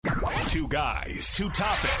Two guys, two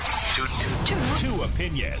topics, two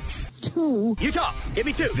opinions. You talk. Give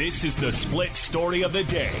me two. This is the split story of the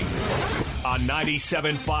day on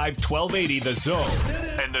 97.5 1280 The Zone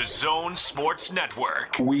and The Zone Sports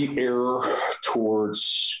Network. We err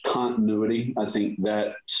towards continuity. I think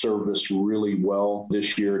that served us really well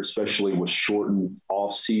this year, especially with shortened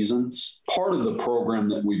off seasons. Part of the program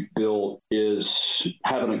that we've built is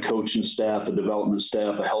having a coaching staff, a development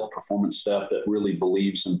staff, a health performance staff that really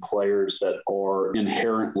believes in players that are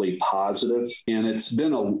inherently positive. And it's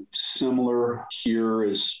been a similar here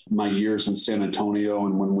as my years in San Antonio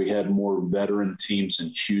and when we had more veteran teams in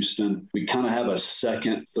Houston. We kind of have a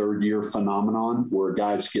second, third year phenomenon where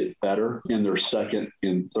guys get better in their second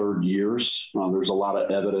and third years. There's a lot of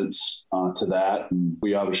evidence to that. And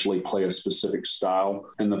we obviously play a specific style.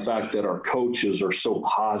 And the fact that our coaches are so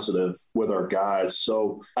positive with our guys.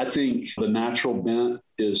 So I think the natural bent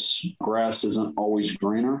is grass isn't always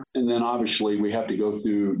greener. And then obviously we have to go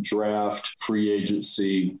through draft, free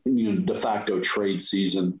agency, de facto trade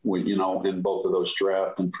season, in both of those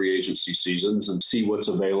draft and free agency seasons and see what's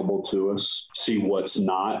available to us, see what's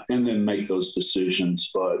not, and then make those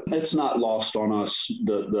decisions. But it's not lost on us,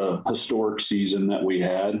 the historic season that we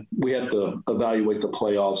had. We have to evaluate the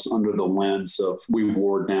playoffs under the lens of we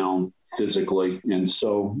wore down physically. And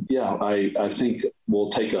so, I think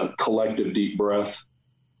we'll take a collective deep breath.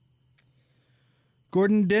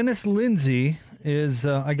 Gordon, Dennis Lindsey is,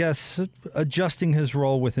 adjusting his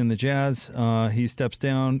role within the Jazz. He steps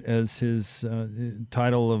down as his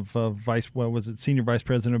title of senior vice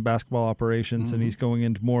president of basketball operations, and he's going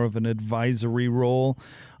into more of an advisory role.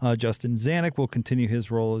 Justin Zanuck will continue his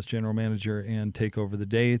role as general manager and take over the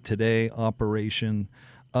day-to-day operation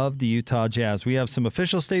of the Utah Jazz. We have some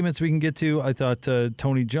official statements we can get to. I thought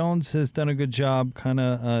Tony Jones has done a good job kind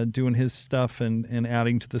of doing his stuff and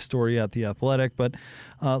adding to the story at The Athletic. But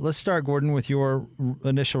let's start, Gordon, with your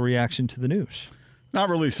initial reaction to the news. Not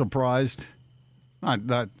really surprised.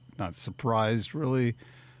 Not surprised, really.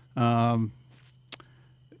 Dennis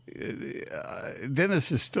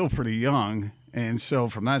is still pretty young, and so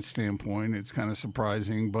from that standpoint, it's kind of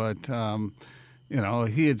surprising. But,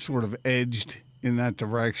 he had sort of edged in that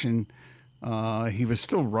direction. He was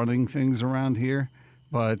still running things around here,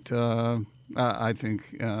 but I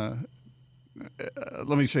think, let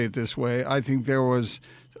me say it this way, I think there was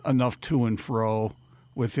enough to and fro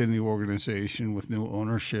within the organization with new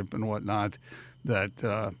ownership and whatnot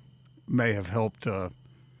that may have helped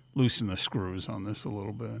loosen the screws on this a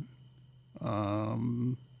little bit.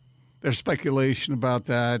 There's speculation about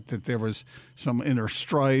that there was some inner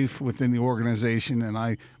strife within the organization, and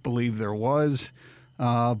I believe there was.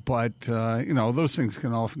 But those things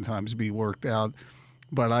can oftentimes be worked out.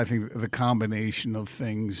 But I think the combination of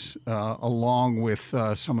things, along with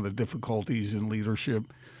some of the difficulties in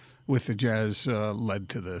leadership with the Jazz, led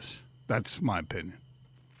to this. That's my opinion.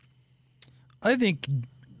 I think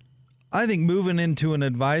moving into an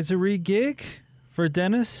advisory gig for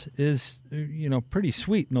Dennis is, pretty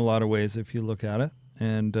sweet in a lot of ways if you look at it,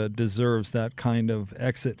 and deserves that kind of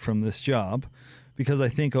exit from this job, because I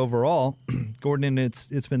think overall, Gordon,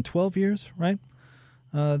 it's been 12 years, right,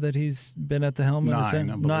 that he's been at the helm.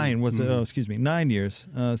 9 years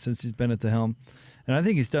since he's been at the helm, and I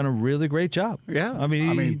think he's done a really great job. Yeah, I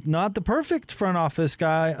mean, he's not the perfect front office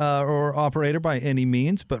guy or operator by any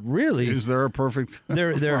means, but really, is there a perfect?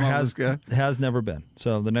 There has never been.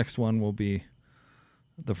 So the next one will be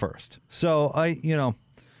the first. So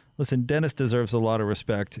listen, Dennis deserves a lot of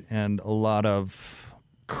respect and a lot of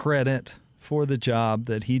credit for the job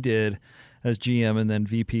that he did as GM and then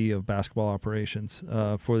VP of basketball operations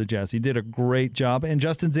for the Jazz. He did a great job, and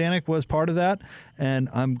Justin Zanuck was part of that, and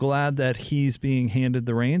I'm glad that he's being handed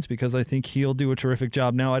the reins because I think he'll do a terrific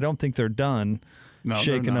job. Now, I don't think they're done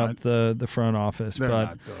shaking up the front office, they're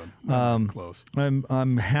but not close.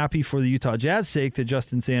 I'm happy for the Utah Jazz sake that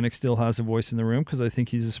Justin Zanuck still has a voice in the room because I think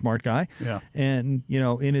he's a smart guy. Yeah. And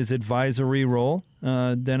in his advisory role,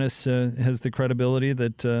 Dennis has the credibility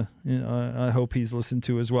that I hope he's listened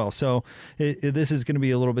to as well. So this is going to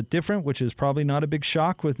be a little bit different, which is probably not a big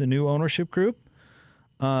shock with the new ownership group.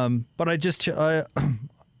 But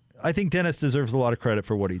I think Dennis deserves a lot of credit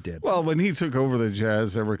for what he did. Well, when he took over the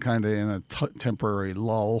Jazz, they were kind of in a temporary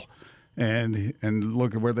lull, and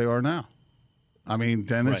look at where they are now. I mean,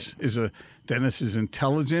 Dennis is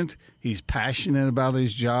intelligent. He's passionate about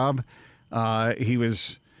his job. He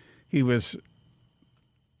was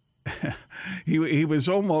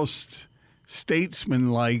almost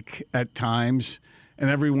statesman-like at times,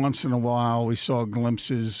 and every once in a while we saw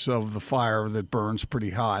glimpses of the fire that burns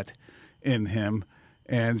pretty hot in him.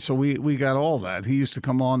 And so we got all that. He used to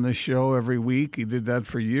come on this show every week. He did that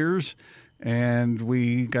for years, and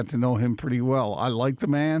we got to know him pretty well. I like the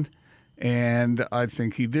man, and I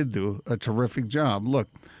think he did do a terrific job. Look,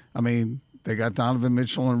 I mean, they got Donovan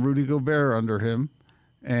Mitchell and Rudy Gobert under him,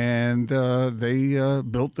 and they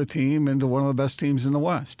built the team into one of the best teams in the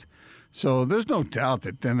West. So there's no doubt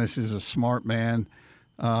that Dennis is a smart man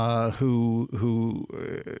who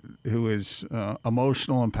is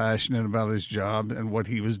emotional and passionate about his job and what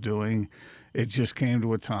he was doing. It just came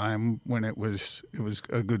to a time when it was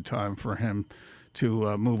a good time for him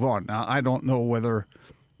to move on. Now, I don't know whether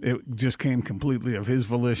it just came completely of his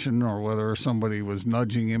volition or whether somebody was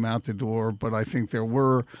nudging him out the door, but I think there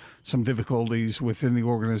were some difficulties within the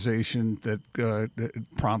organization that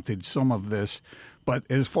prompted some of this. But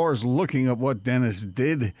as far as looking at what Dennis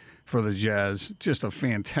did for the Jazz, just a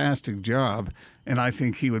fantastic job, and I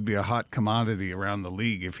think he would be a hot commodity around the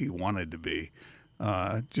league if he wanted to be.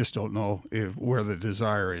 Just don't know where the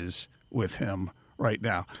desire is with him right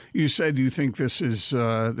now. You said you think this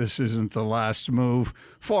isn't the last move.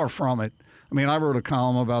 Far from it. I mean, I wrote a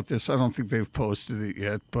column about this. I don't think they've posted it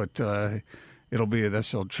yet, but it'll be at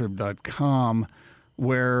sltrib.com,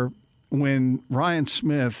 where when Ryan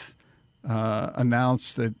Smith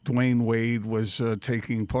announced that Dwayne Wade was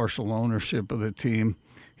taking partial ownership of the team,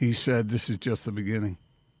 he said, "This is just the beginning.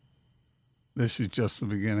 This is just the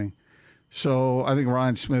beginning." So I think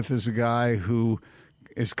Ryan Smith is a guy who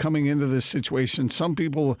is coming into this situation. Some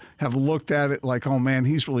people have looked at it like, oh, man,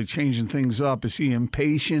 he's really changing things up. Is he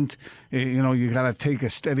impatient? You know, you got to take a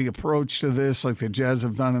steady approach to this like the Jazz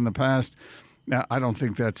have done in the past. Now, I don't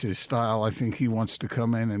think that's his style. I think he wants to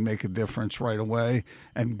come in and make a difference right away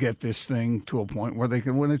and get this thing to a point where they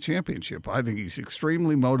can win a championship. I think he's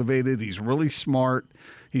extremely motivated. He's really smart.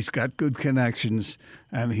 He's got good connections,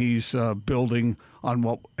 and he's building on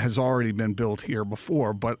what has already been built here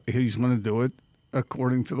before. But he's going to do it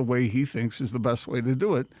according to the way he thinks is the best way to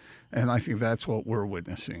do it. And I think that's what we're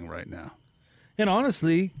witnessing right now. And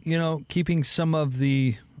honestly, you know, keeping some of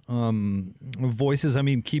the voices, I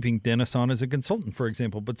mean, keeping Dennis on as a consultant, for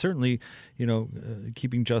example, but certainly, you know,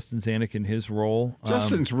 keeping Justin Zanuck in his role.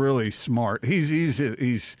 Justin's really smart.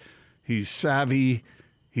 He's savvy.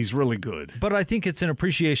 He's really good. But I think it's an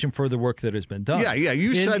appreciation for the work that has been done. Yeah.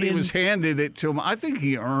 You said he was handed it to him. I think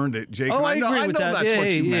he earned it, Jake. Oh, I agree with that. That's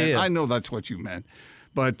what you meant. Yeah. I know that's what you meant.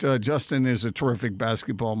 But Justin is a terrific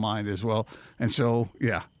basketball mind as well, and so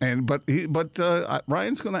but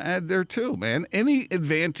Ryan's going to add there too, man. Any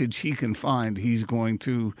advantage he can find, he's going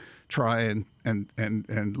to try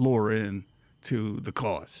and lure in to the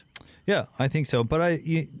cause. Yeah, I think so. But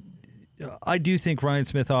I do think Ryan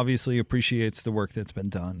Smith obviously appreciates the work that's been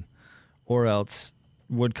done, or else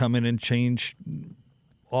would come in and change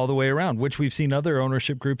all the way around, which we've seen other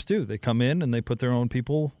ownership groups do. They come in and they put their own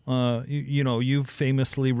people. You know, you've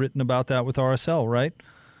famously written about that with RSL, right?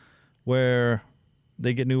 Where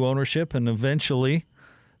they get new ownership and eventually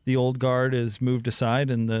the old guard is moved aside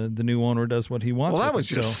and the new owner does what he wants. Well, that was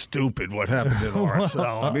just stupid what happened at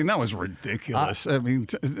RSL. I mean, that was ridiculous.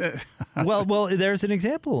 Well, there's an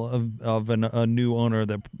example of a new owner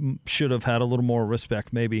that should have had a little more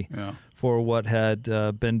respect maybe for what had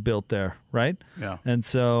been built there, right? Yeah. And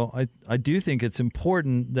so I do think it's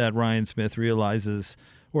important that Ryan Smith realizes,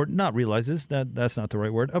 or not realizes, that's not the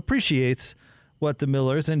right word, appreciates what the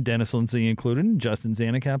Millers and Dennis Lindsey included, and Justin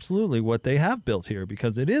Zanuck, absolutely, what they have built here,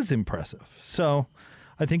 because it is impressive. So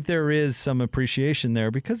I think there is some appreciation there,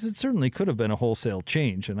 because it certainly could have been a wholesale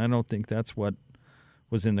change, and I don't think that's what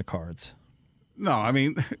was in the cards. No, I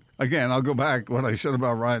mean, again, I'll go back to what I said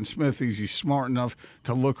about Ryan Smith. He's smart enough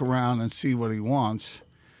to look around and see what he wants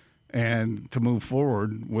and to move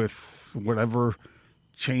forward with whatever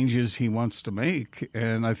changes he wants to make,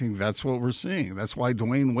 and I think that's what we're seeing. That's why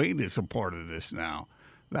Dwayne Wade is a part of this now.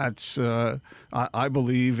 That's I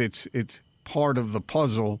believe it's part of the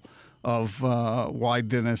puzzle of why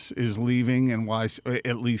Dennis is leaving and why,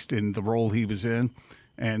 at least in the role he was in,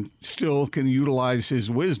 and still can utilize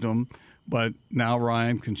his wisdom. But now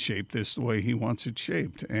Ryan can shape this the way he wants it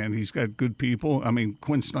shaped, and he's got good people. I mean,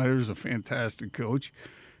 Quinn Snyder's a fantastic coach,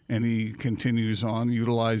 and he continues on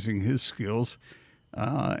utilizing his skills.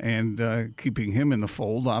 And keeping him in the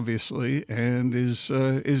fold, obviously, and is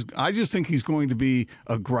I just think he's going to be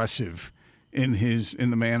aggressive in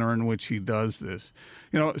the manner in which he does this.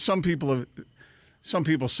 You know, some people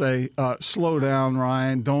say, slow down,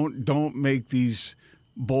 Ryan. Don't make these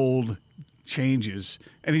bold changes,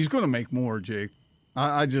 and he's going to make more, Jake.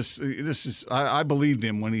 I believed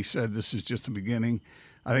him when he said this is just the beginning.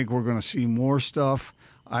 I think we're going to see more stuff.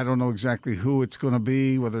 I don't know exactly who it's going to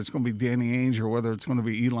be, whether it's going to be Danny Ainge or whether it's going to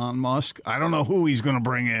be Elon Musk. I don't know who he's going to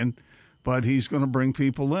bring in, but he's going to bring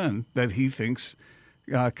people in that he thinks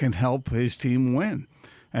can help his team win.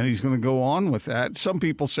 And he's going to go on with that. Some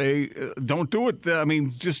people say, don't do it. I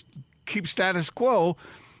mean, just keep status quo.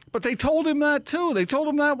 But they told him that, too. They told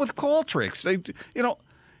him that with Qualtrics.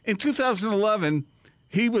 In 2011,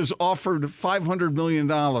 he was offered $500 million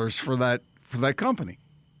for that company.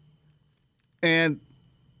 And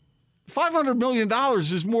 $500 million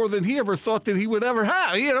is more than he ever thought that he would ever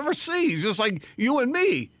have. He'd ever see. He's just like you and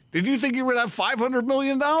me. Did you think you would have $500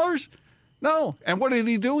 million? No. And what did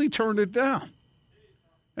he do? He turned it down.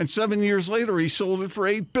 And 7 years later, he sold it for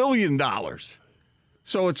 $8 billion.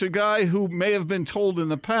 So it's a guy who may have been told in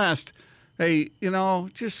the past, hey,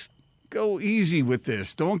 just go easy with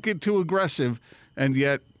this. Don't get too aggressive. And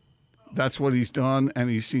yet that's what he's done, and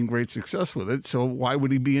he's seen great success with it. So why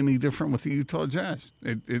would he be any different with the Utah Jazz?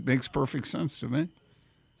 It makes perfect sense to me.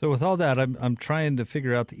 So with all that, I'm trying to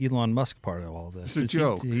figure out the Elon Musk part of all this. It's a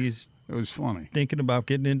joke. It was funny. Thinking about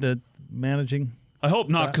getting into managing. I hope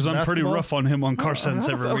not, because I'm pretty basketball? rough on him on car sense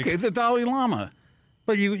every week. Okay, the Dalai Lama.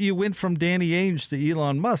 But you went from Danny Ainge to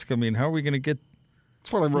Elon Musk. I mean, how are we going to get?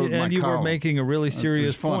 That's what I wrote in my And you column. were making a really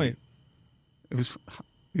serious point.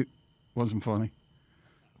 It wasn't funny.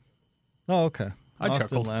 Oh, okay. I Austin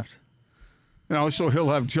chuckled. laughed. So he'll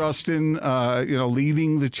have Justin,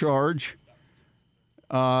 leading the charge,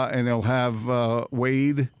 and he'll have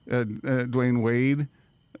Wade, Dwayne Wade,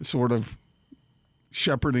 sort of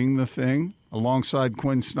shepherding the thing alongside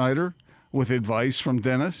Quinn Snyder with advice from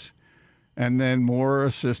Dennis, and then more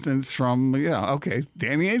assistance from Danny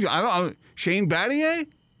Ainge. I don't know, Shane Battier.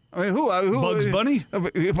 I mean, who? Bugs Bunny?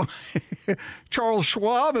 Charles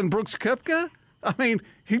Schwab and Brooks Koepka. I mean,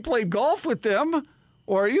 he played golf with them,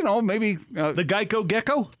 or maybe The Geico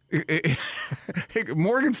Gecko?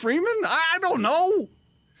 Morgan Freeman. I don't know.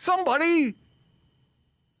 Somebody.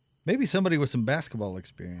 Maybe somebody with some basketball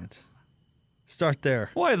experience. Start there.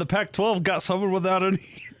 Why, the Pac-12 got someone without any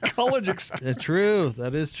college experience. True.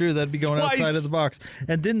 That is true. That'd be going Twice. outside of the box.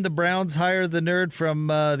 And didn't the Browns hire the nerd from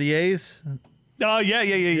the A's? Oh,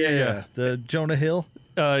 yeah. The Jonah Hill.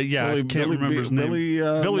 I can't remember his name. Billy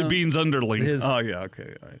no. Bean's underling. Oh yeah,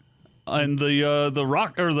 okay, all right. And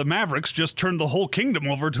the Mavericks just turned the whole kingdom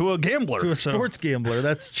over to a gambler. To a sports gambler.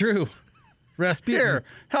 That's true. Rasputin. Here,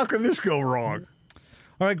 how could this go wrong?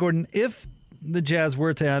 All right, Gordon, if the Jazz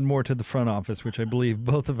were to add more to the front office, which I believe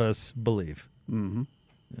both of us believe, Danny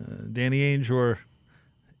Ainge or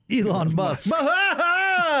Elon Musk.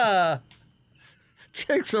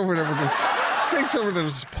 Takes over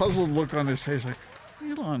this puzzled look on his face, like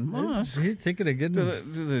Elon Musk. He's thinking of getting.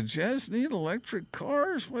 Do the Jazz need electric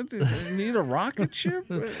cars? What do they need a rocket ship?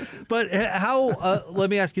 But how? Let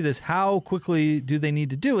me ask you this: how quickly do they need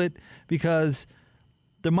to do it? Because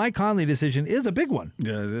the Mike Conley decision is a big one.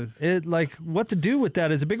 Yeah, it is. What to do with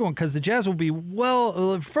that is a big one because the Jazz will be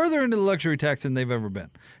further into the luxury tax than they've ever been,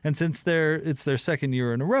 and since it's their second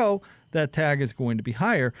year in a row, that tag is going to be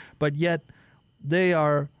higher. But yet, they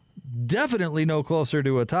are definitely no closer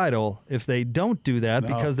to a title if they don't do that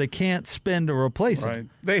because they can't spend to replace Right. him.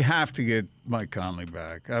 They have to get Mike Conley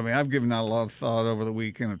back. I mean, I've given that a lot of thought over the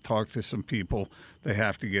weekend and talked to some people. They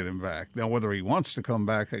have to get him back. Now, whether he wants to come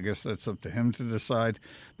back, I guess that's up to him to decide.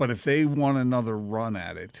 But if they want another run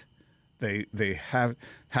at it, they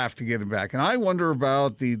have to get him back. And I wonder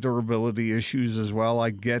about the durability issues as well.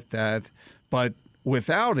 I get that. But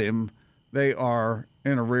without him, they are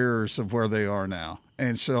in arrears of where they are now.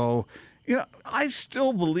 And so, I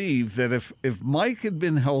still believe that if Mike had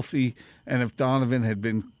been healthy and if Donovan had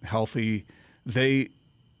been healthy, they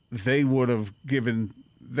would have given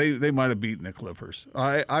they might have beaten the Clippers.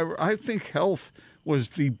 I think health was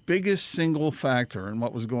the biggest single factor in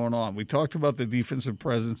what was going on. We talked about the defensive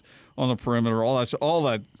presence on the perimeter, all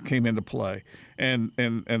that came into play, and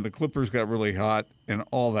the Clippers got really hot and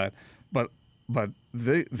all that, but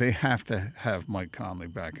they have to have Mike Conley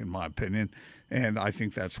back, in my opinion, and I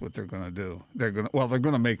think that's what they're going to do. They're going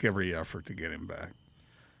to make every effort to get him back.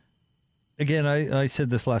 Again, I said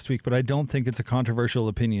this last week, but I don't think it's a controversial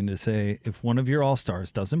opinion to say if one of your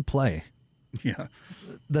all-stars doesn't play,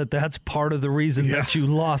 that's part of the reason that you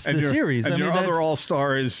lost the series. And your other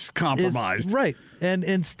all-star is compromised. Right,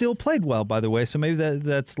 and still played well, by the way, so maybe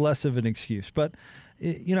that's less of an excuse. But,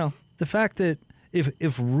 the fact that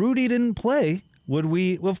if Rudy didn't play, would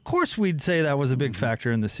we? Well, of course we'd say that was a big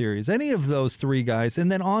factor in the series. Any of those three guys,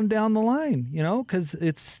 and then on down the line, because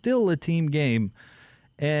it's still a team game.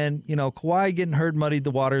 And, Kawhi getting hurt muddied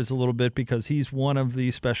the waters a little bit because he's one of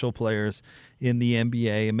the special players in the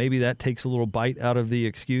NBA, and maybe that takes a little bite out of the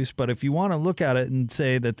excuse. But if you want to look at it and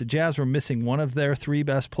say that the Jazz were missing one of their 3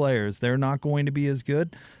 best players, they're not going to be as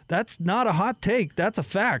good, that's not a hot take. That's a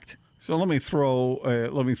fact. So let me throw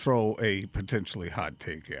a potentially hot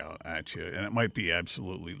take out at you, and it might be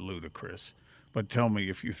absolutely ludicrous, but tell me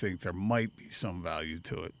if you think there might be some value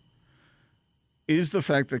to it. Is the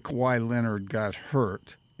fact that Kawhi Leonard got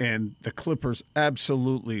hurt and the Clippers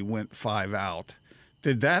absolutely went 5 out,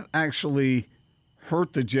 did that actually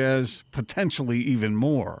hurt the Jazz potentially even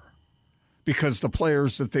more? Because the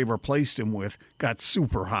players that they replaced him with got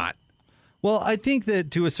super hot. Well, I think that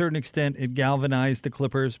to a certain extent it galvanized the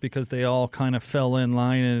Clippers because they all kind of fell in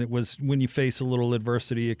line, and it was when you face a little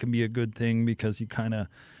adversity, it can be a good thing because you kind of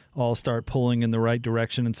all start pulling in the right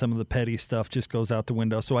direction and some of the petty stuff just goes out the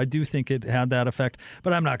window. So I do think it had that effect,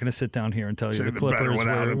 but I'm not going to sit down here and tell you the Clippers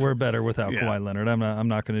were better without Kawhi Leonard. I'm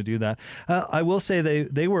not going to do that. I will say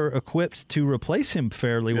they were equipped to replace him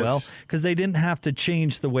fairly well because they didn't have to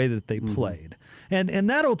change the way that they played. And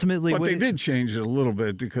that ultimately... But they did change it a little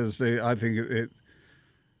bit because I think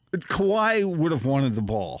Kawhi would have wanted the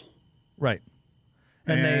ball. Right.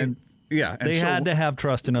 And they had to have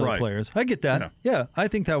trust in other players. I get that. Yeah, I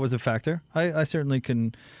think that was a factor. I certainly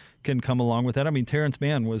can come along with that. I mean, Terrence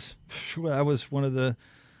Mann was one of the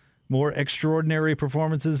more extraordinary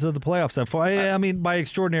performances of the playoffs. I mean, by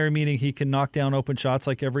extraordinary meaning he can knock down open shots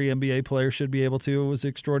like every NBA player should be able to. It was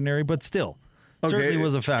extraordinary, but still. Certainly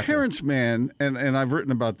was a factor. Terrence Mann, and I've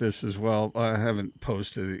written about this as well. I haven't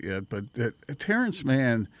posted it yet, but Terrence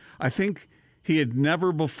Mann, I think he had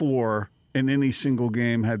never before in any single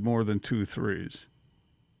game had more than 2 threes.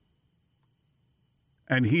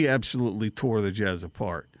 And he absolutely tore the Jazz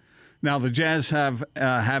apart. Now, the Jazz have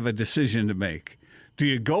a decision to make. Do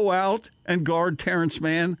you go out and guard Terrence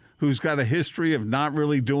Mann, who's got a history of not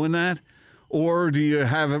really doing that? Or do you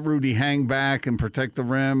have Rudy hang back and protect the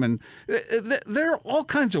rim? And there are all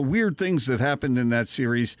kinds of weird things that happened in that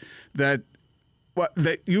series that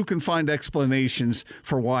you can find explanations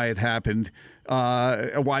for why it happened,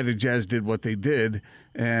 why the Jazz did what they did,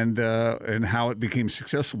 and how it became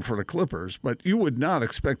successful for the Clippers. But you would not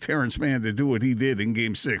expect Terrence Mann to do what he did in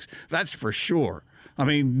Game 6. That's for sure. I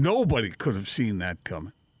mean, nobody could have seen that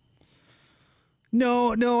coming.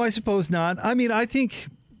 No, I suppose not. I mean, I think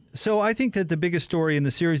that the biggest story in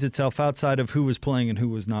the series itself, outside of who was playing and who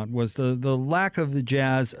was not, was the lack of the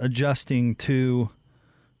Jazz adjusting to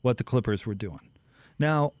what the Clippers were doing.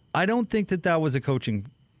 Now, I don't think that was a coaching.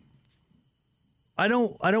 I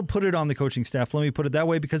don't put it on the coaching staff. Let me put it that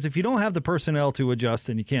way, because if you don't have the personnel to adjust,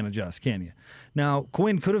 then you can't adjust, can you? Now,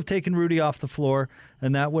 Quinn could have taken Rudy off the floor,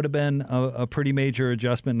 and that would have been a pretty major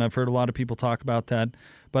adjustment, and I've heard a lot of people talk about that.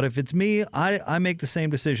 But if it's me, I make the same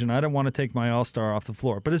decision. I don't want to take my all-star off the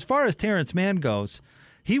floor. But as far as Terrence Mann goes,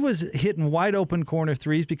 he was hitting wide-open corner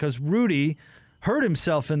threes because Rudy hurt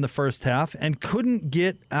himself in the first half and couldn't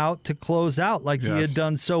get out to close out like he had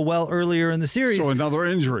done so well earlier in the series. So another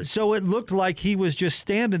injury. So it looked like he was just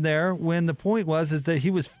standing there when the point is that he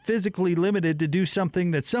was physically limited to do something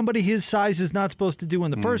that somebody his size is not supposed to do in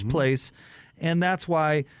the first place. And that's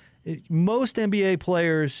why most NBA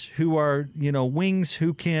players who are, wings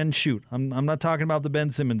who can shoot. I'm not talking about the Ben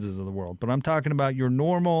Simmonses of the world, but I'm talking about your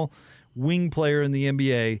normal wing player in the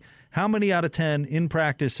NBA. How many out of 10 in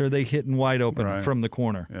practice are they hitting wide open from the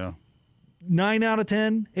corner? Yeah. 9 out of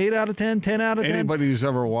 10, 8 out of 10, 10 out of 10? Anybody who's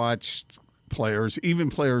ever watched players, even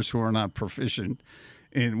players who are not proficient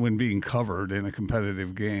when being covered in a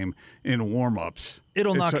competitive game in warm-ups.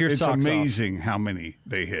 It'll knock your socks off. It's amazing how many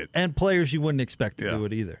they hit. And players you wouldn't expect to do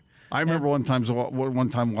it either. I remember one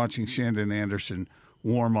time watching Shandon Anderson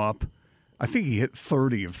warm up. I think he hit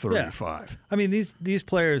 30 of 35. Yeah. I mean, these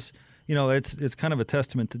players, it's kind of a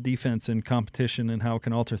testament to defense and competition and how it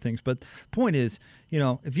can alter things. But the point is,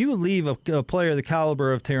 if you leave a player the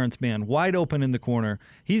caliber of Terrence Mann wide open in the corner,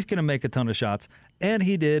 he's going to make a ton of shots. And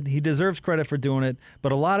he did. He deserves credit for doing it.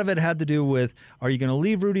 But a lot of it had to do with, are you going to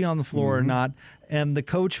leave Rudy on the floor or not? And the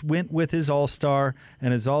coach went with his all-star,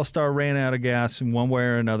 and his all-star ran out of gas in one way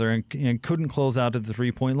or another and couldn't close out at the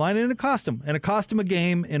three-point line. And it cost him. And it cost him a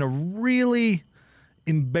game in a really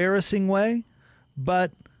embarrassing way.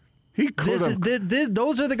 But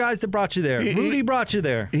those are the guys that brought you there. Rudy brought you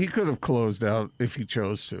there. He could have closed out if he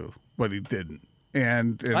chose to, but he didn't.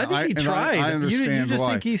 And I think he tried. I understand you just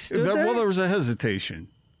why. Think he stood there? Well, there was a hesitation.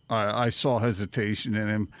 I saw hesitation in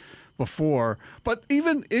him before. But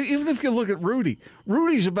even if you look at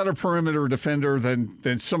Rudy's a better perimeter defender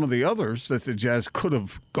than some of the others that the Jazz could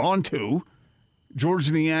have gone to.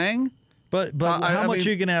 George Niang, But how much are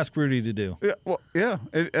you going to ask Rudy to do?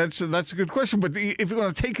 That's a good question. But if you're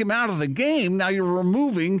going to take him out of the game, now you're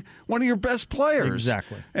removing one of your best players.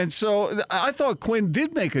 Exactly. And so I thought Quinn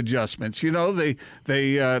did make adjustments. You know, they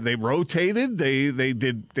rotated.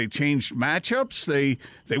 They changed matchups.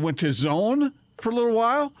 They went to zone for a little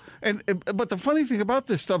while. But the funny thing about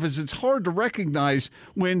this stuff is it's hard to recognize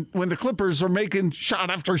when the Clippers are making shot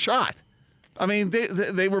after shot. I mean,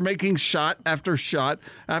 they were making shot after shot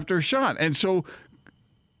after shot. And so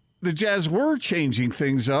the Jazz were changing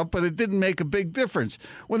things up, but it didn't make a big difference.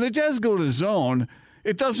 When the Jazz go to zone,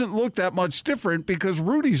 it doesn't look that much different because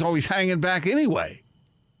Rudy's always hanging back anyway.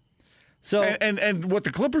 So and what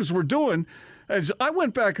the Clippers were doing, as I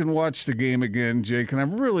went back and watched the game again, Jake, and I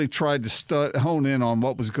really tried to hone in on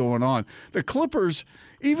what was going on. The Clippers,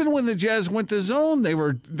 even when the Jazz went to zone, they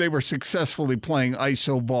were successfully playing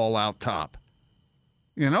iso ball out top.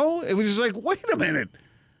 You know, it was just like, wait a minute,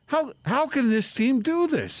 how can this team do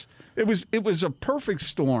this? It was a perfect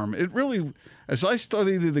storm. It really, as I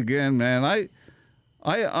studied it again, man,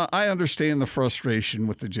 I understand the frustration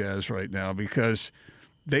with the Jazz right now because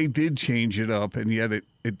they did change it up, and yet it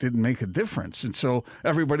didn't make a difference. And so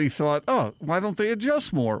everybody thought, oh, why don't they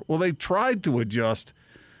adjust more? Well, they tried to adjust,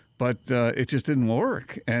 but it just didn't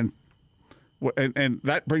work. And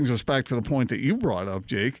that brings us back to the point that you brought up,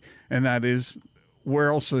 Jake, and that is, where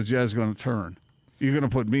else are the Jazz going to turn? You're going to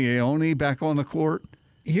put Mione back on the court?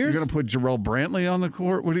 You're going to put Jarrell Brantley on the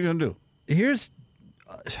court? What are you going to do? Here's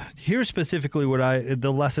specifically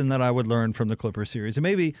the lesson that I would learn from the Clippers series. And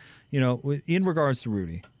maybe, in regards to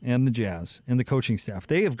Rudy and the Jazz and the coaching staff,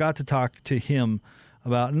 they have got to talk to him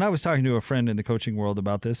about, and I was talking to a friend in the coaching world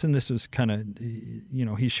about this, and this was kind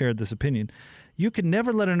of, he shared this opinion. You can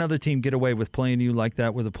never let another team get away with playing you like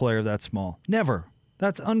that with a player that small. Never.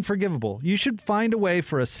 That's unforgivable. You should find a way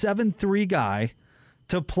for a 7'3" guy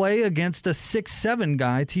to play against a 6'7"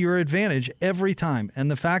 guy to your advantage every time. And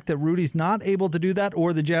the fact that Rudy's not able to do that,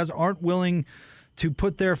 or the Jazz aren't willing to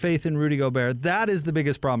put their faith in Rudy Gobert, that is the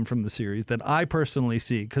biggest problem from the series that I personally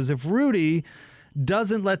see. Because if Rudy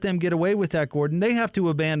doesn't let them get away with that, Gordon, they have to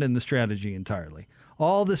abandon the strategy entirely.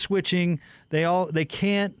 All the switching, they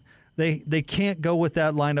can't go with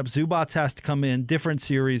that lineup. Zubats has to come in, different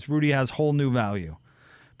series. Rudy has whole new value.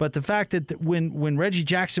 But the fact that when Reggie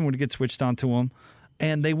Jackson would get switched onto him,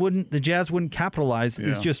 and the Jazz wouldn't capitalize,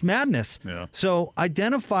 is just madness. Yeah. So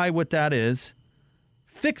identify what that is,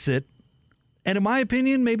 fix it, and in my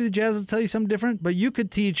opinion, maybe the Jazz will tell you something different, but you could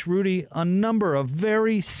teach Rudy a number of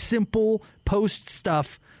very simple post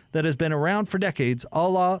stuff that has been around for decades, a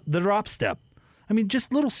la the drop step. I mean,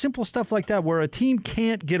 just little simple stuff like that where a team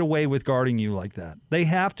can't get away with guarding you like that. They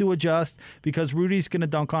have to adjust because Rudy's going to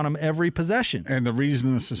dunk on them every possession. And the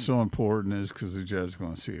reason this is so important is because the Jazz are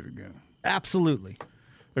going to see it again. Absolutely.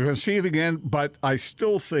 They're going to see it again, but I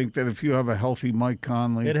still think that if you have a healthy Mike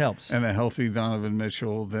Conley it helps. And a healthy Donovan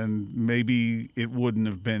Mitchell, then maybe it wouldn't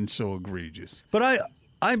have been so egregious. But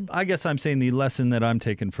I guess I'm saying the lesson that I'm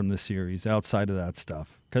taking from the series outside of that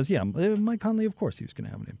stuff. Because, Mike Conley, of course, he was going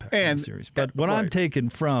to have an impact on the series. But what I'm taking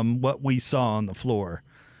from what we saw on the floor.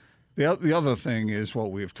 The other thing is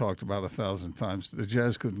what we've talked about 1,000 times. The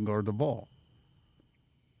Jazz couldn't guard the ball.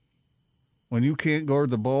 When you can't guard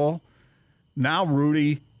the ball, now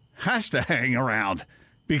Rudy has to hang around.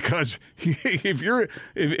 Because if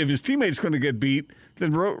his teammate's going to get beat,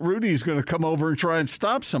 then Rudy's going to come over and try and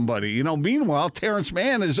stop somebody. Meanwhile, Terrence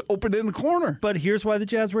Mann is open in the corner. But here's why the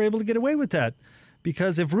Jazz were able to get away with that.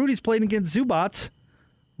 Because if Rudy's playing against Zubats,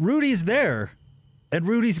 Rudy's there, and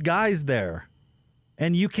Rudy's guy's there.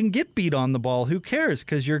 And you can get beat on the ball. Who cares?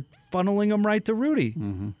 Because you're funneling them right to Rudy.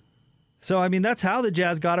 Mm-hmm. So, that's how the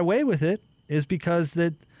Jazz got away with it, is because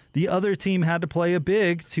the other team had to play a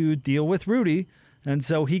big to deal with Rudy. And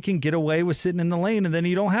so he can get away with sitting in the lane, and then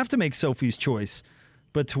you don't have to make Sophie's choice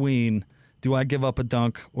between, do I give up a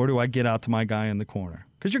dunk or do I get out to my guy in the corner?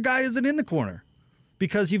 Because your guy isn't in the corner.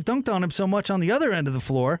 Because you've dunked on him so much on the other end of the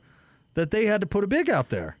floor that they had to put a big out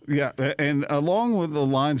there. Yeah, and along with the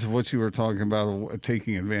lines of what you were talking about,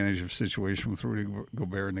 taking advantage of situation with Rudy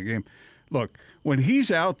Gobert in the game, look, when he's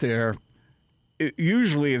out there,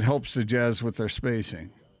 usually it helps the Jazz with their spacing,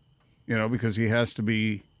 because he has to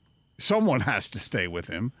be – someone has to stay with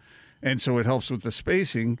him, and so it helps with the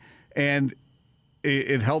spacing, and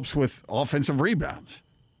it helps with offensive rebounds,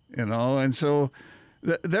 and so –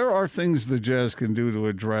 there are things the Jazz can do to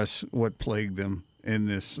address what plagued them in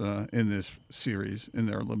this series, in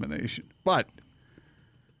their elimination. But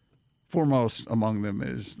foremost among them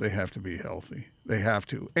is they have to be healthy. They have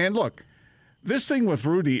to. And look, this thing with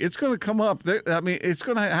Rudy, it's going to come up. It's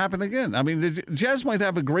going to happen again. The Jazz might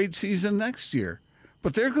have a great season next year,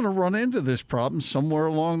 But they're going to run into this problem somewhere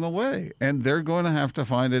along the way, and they're going to have to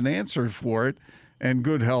find an answer for it, and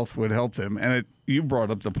good health would help them. And you brought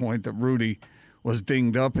up the point that Rudy was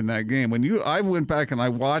dinged up in that game. I went back and I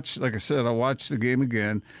watched, like I said, I watched the game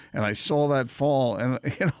again, and I saw that fall, and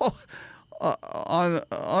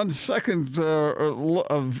on second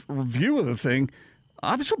view of the thing,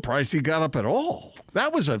 I'm surprised he got up at all.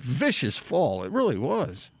 That was a vicious fall. It really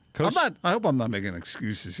was. Coach, I hope I'm not making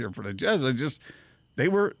excuses here for the Jazz. They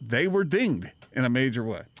were dinged in a major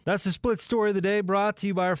way. That's the split story of the day, brought to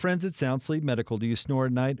you by our friends at Sound Sleep Medical. Do you snore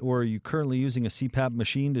at night, or are you currently using a CPAP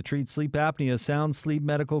machine to treat sleep apnea? Sound Sleep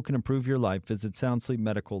Medical can improve your life. Visit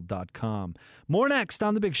soundsleepmedical.com. More next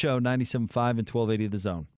on The Big Show, 97.5 and 1280 The Zone.